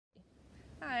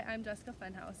Hi, I'm Jessica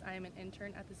Fenhaus. I am an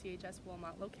intern at the CHS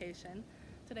Wilmot location.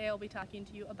 Today I'll be talking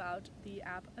to you about the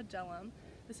app Agellum.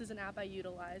 This is an app I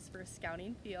utilize for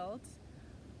scouting fields.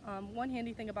 One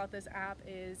handy thing about this app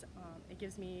is it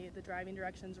gives me the driving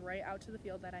directions right out to the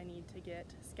field that I need to get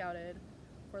scouted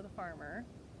for the farmer.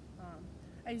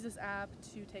 I use this app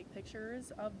to take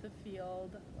pictures of the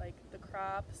field, like the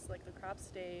crops, like the crop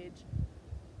stage,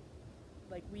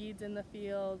 like weeds in the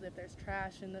field, if there's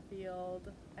trash in the field,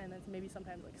 and then maybe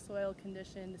sometimes like soil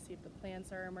condition to see if the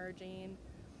plants are emerging.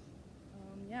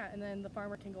 And then the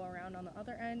farmer can go around on the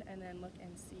other end and then look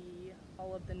and see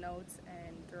all of the notes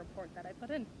and the report that I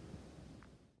put in.